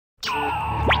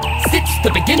Since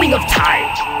the beginning of time,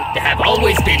 there have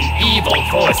always been evil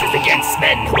forces against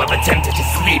men who have attempted to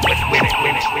sleep with women.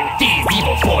 These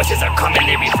evil forces are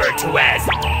commonly referred to as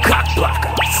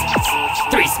cockblockers.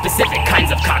 3 specific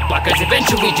kinds of cockblockers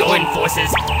eventually join forces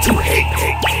to hate.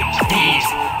 These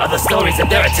are the stories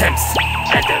of their attempts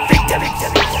and their victims.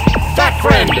 Fat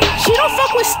friend, she don't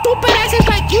fuck with stupid asses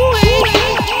like you, eh?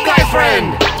 Guy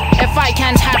friend, if I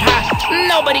can't have her,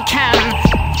 nobody can.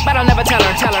 But I'll never tell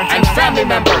her. And family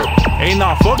member. Hey,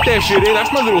 nah, fuck that shit, eh?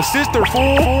 That's my little sister,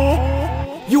 fool.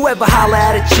 You ever holla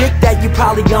at a chick that you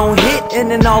probably gon' hit,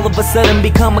 and then all of a sudden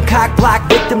become a cock block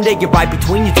victim? They get right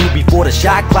between you two before the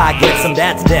shot clock hits them.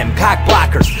 That's them, cock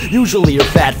blockers, usually your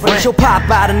fat friend. She'll pop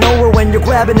out of nowhere when you're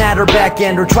grabbing at her back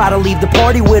end, or try to leave the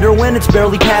party with her when it's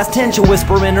barely past 10. She'll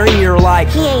whisper in her ear like,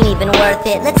 he ain't even worth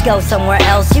it, let's go somewhere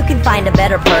else, you can find a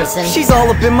better person. She's all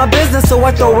up in my business, so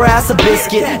I throw her ass a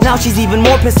biscuit. Now she's even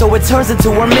more pissed, so it turns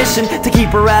into her mission to keep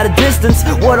her at a distance.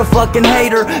 What a fucking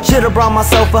hater. Should've brought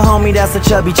myself a homie that's a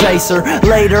chubby chaser.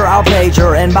 Later I'll page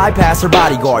her and bypass her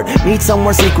bodyguard, meet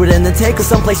somewhere secret and then take her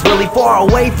someplace really far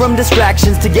away from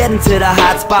distractions to get into the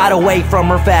hot spot away from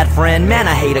her fat friend. Man,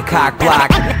 I hate a cock block.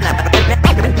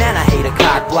 Man, I hate a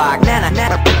cock block. Man, I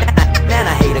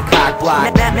hate a cock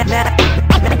block. Man,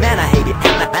 I hate it.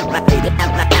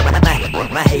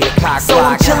 I hate a cock block. So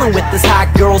I'm chilling with this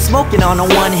hot girl, smoking on a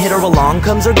one-hitter. Along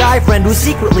comes her guy friend who's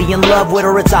secretly in love with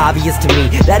her. It's obvious to me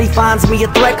that he finds me a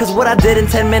threat, cause what I did in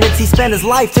 10 minutes he spent his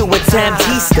life to attempt.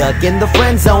 He's stuck in the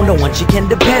friend zone, no one you can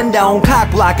depend on.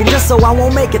 Cock blocking just so I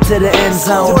won't make it to the end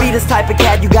zone. To be this type of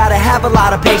cat you gotta have a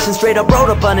lot of patience. Straight up rode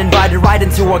up uninvited right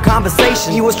into our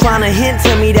conversation. He was trying to hint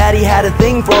to me that he had a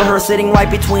thing for her, sitting right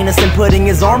between us and putting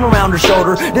his arm around her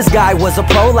shoulder. This guy was a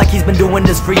pro, like he's been doing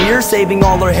this for years, saving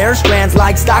all her hair strands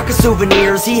like stock of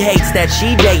souvenirs. He hates that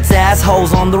she dates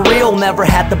assholes on the real, never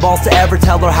had the balls to ever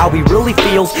tell her how he really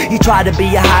feels. He tried to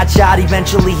be a hot shot,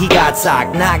 eventually he got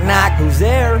socked. Knock knock, who's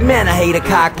there? Man, I hate a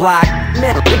cock block.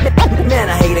 Man,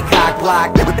 I hate a cock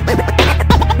block.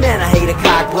 Man, I hate a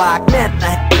cock block. Man, I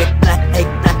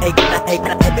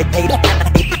hate a cock.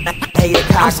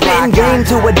 I'm spitting game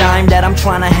to a dime that I'm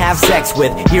trying to have sex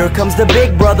with. Here comes the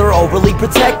big brother, overly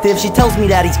protective. She tells me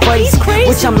that he's crazy,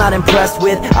 which I'm not impressed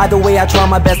with. Either way, I try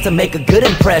my best to make a good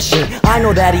impression. I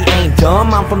know that he ain't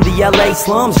dumb, I'm from the LA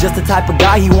slums, just the type of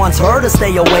guy he wants her to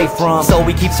stay away from. So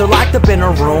he keeps her locked up in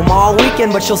her room all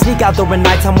weekend, but she'll sneak out during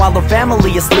nighttime while her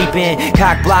family is sleeping.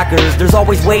 Cock blockers, there's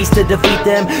always ways to defeat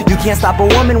them. You can't stop a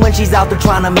woman when she's out there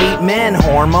trying to meet men.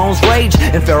 Hormones rage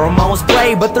and pheromones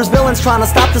play, but there's villains trying to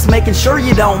stop this, making sure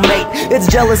you don't mate. It's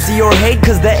jealousy or hate,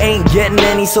 cause they ain't getting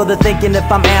any, so they're thinking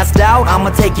if I'm asked out,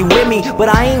 I'ma take you with me. But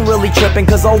I ain't really tripping,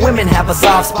 cause all women have a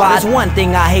soft spot. There's one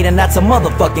thing I hate, and that's a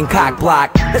motherfucking cock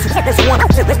block. There's one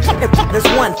thing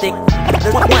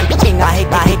I hate,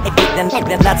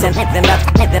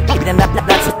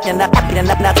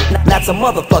 that's a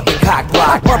motherfucking cock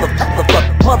block.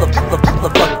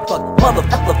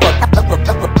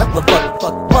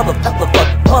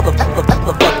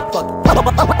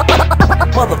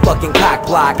 Motherfucking cock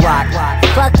block.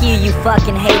 Fuck you, you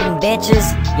fucking hating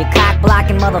bitches. You cock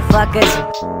blocking motherfuckers.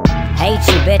 Hate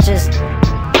you bitches.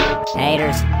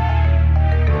 Haters.